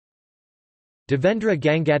Devendra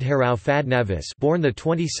Fadnavis, born the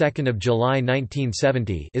 22nd of July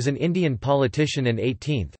 1970, is an Indian politician and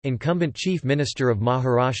 18th incumbent Chief Minister of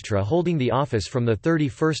Maharashtra, holding the office from the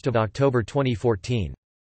 31st of October 2014.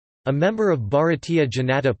 A member of Bharatiya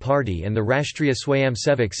Janata Party and the Rashtriya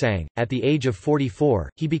Swayamsevak Sangh, at the age of 44,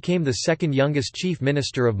 he became the second youngest Chief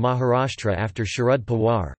Minister of Maharashtra after Sharad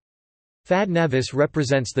Pawar. Fadnavis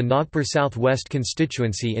represents the Nagpur South West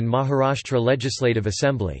constituency in Maharashtra Legislative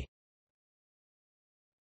Assembly.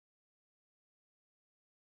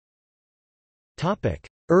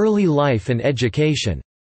 Early life and education.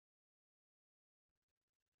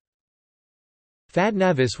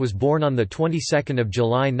 Fadnavis was born on the 22nd of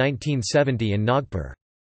July 1970 in Nagpur.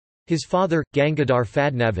 His father, Gangadhar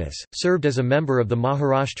Fadnavis, served as a member of the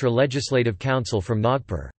Maharashtra Legislative Council from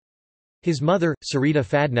Nagpur. His mother, Sarita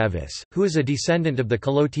Fadnavis, who is a descendant of the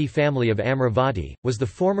Kaloti family of Amravati, was the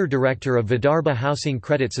former director of Vidarbha Housing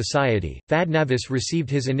Credit Society. Fadnavis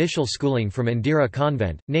received his initial schooling from Indira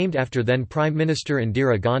Convent, named after then Prime Minister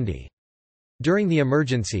Indira Gandhi. During the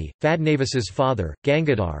emergency, Fadnavis's father,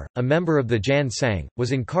 Gangadhar, a member of the Jan Sangh,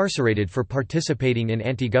 was incarcerated for participating in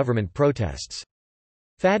anti-government protests.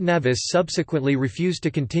 Fadnavis subsequently refused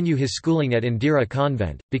to continue his schooling at Indira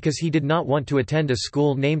Convent, because he did not want to attend a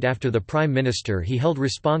school named after the Prime Minister he held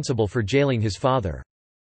responsible for jailing his father.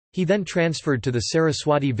 He then transferred to the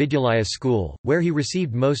Saraswati Vidyalaya school, where he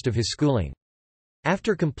received most of his schooling.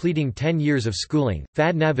 After completing 10 years of schooling,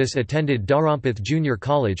 Fadnavis attended Dharampeth Junior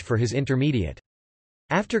College for his intermediate.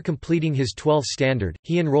 After completing his 12th standard,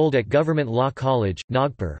 he enrolled at Government Law College,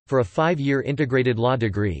 Nagpur, for a 5-year integrated law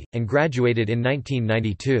degree, and graduated in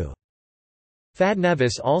 1992.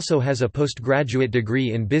 Fadnavis also has a postgraduate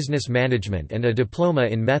degree in business management and a diploma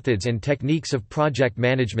in methods and techniques of project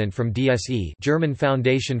management from DSE, German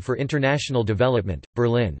Foundation for International Development,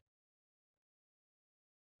 Berlin.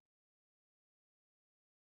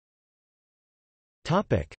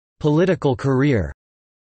 Political career.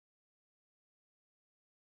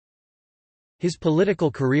 His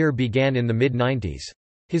political career began in the mid-90s.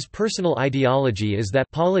 His personal ideology is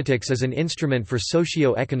that politics is an instrument for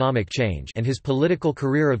socio-economic change, and his political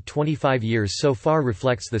career of 25 years so far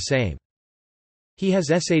reflects the same. He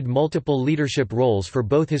has essayed multiple leadership roles for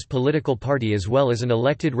both his political party as well as an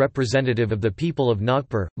elected representative of the people of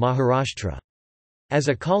Nagpur, Maharashtra. As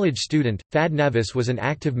a college student, Fadnavis was an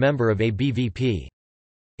active member of ABVP.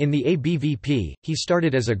 In the ABVP, he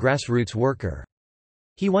started as a grassroots worker.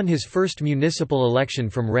 He won his first municipal election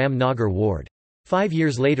from Ram Nagar ward. 5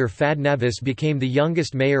 years later, Fadnavis became the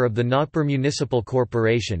youngest mayor of the Nagpur Municipal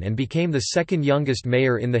Corporation and became the second youngest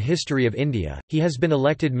mayor in the history of India. He has been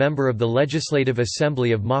elected member of the Legislative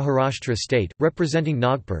Assembly of Maharashtra State, representing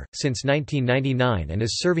Nagpur, since 1999 and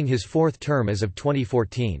is serving his fourth term as of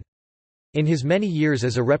 2014. In his many years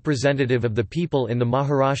as a representative of the people in the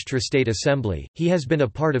Maharashtra State Assembly, he has been a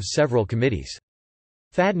part of several committees.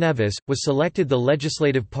 Fadnavis was selected the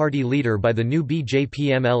legislative party leader by the new BJP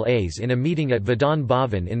MLAs in a meeting at Vidhan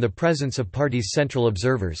Bhavan in the presence of party's central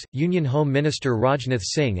observers, Union Home Minister Rajnath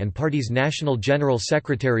Singh and party's National General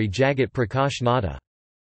Secretary Jagat Prakash Nadda.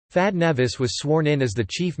 Fadnavis was sworn in as the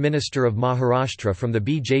Chief Minister of Maharashtra from the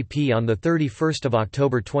BJP on 31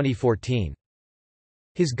 October 2014.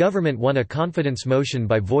 His government won a confidence motion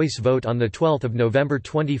by voice vote on 12 November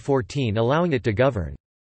 2014 allowing it to govern.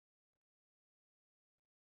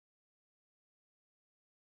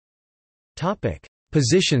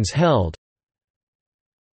 Positions held.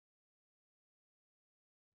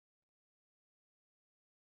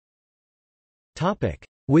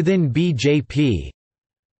 Within BJP.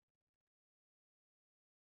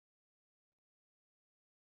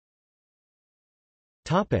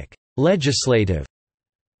 Legislative.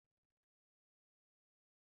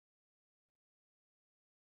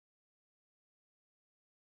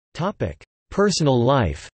 Personal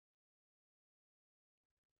life.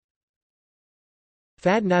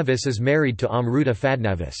 Fadnavis is married to Amruta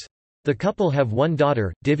Fadnavis. The couple have one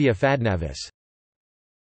daughter, Divya Fadnavis.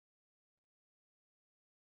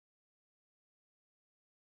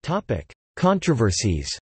 Controversies.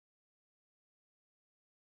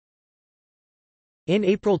 In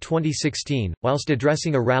April 2016, whilst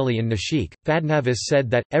addressing a rally in Nashik, Fadnavis said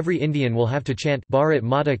that, every Indian will have to chant Bharat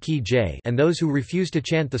Mata Ki Jai and those who refuse to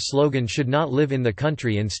chant the slogan should not live in the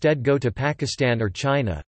country, instead go to Pakistan or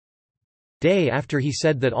China. Day after he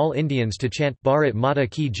said that all Indians to chant Bharat Mata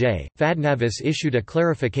Ki Jai, Fadnavis issued a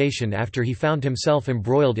clarification after he found himself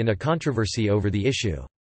embroiled in a controversy over the issue.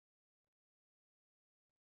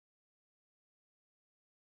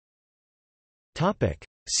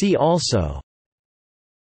 See also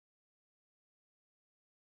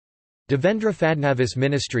Devendra Fadnavis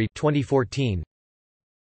Ministry 2014.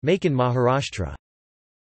 Make in Maharashtra.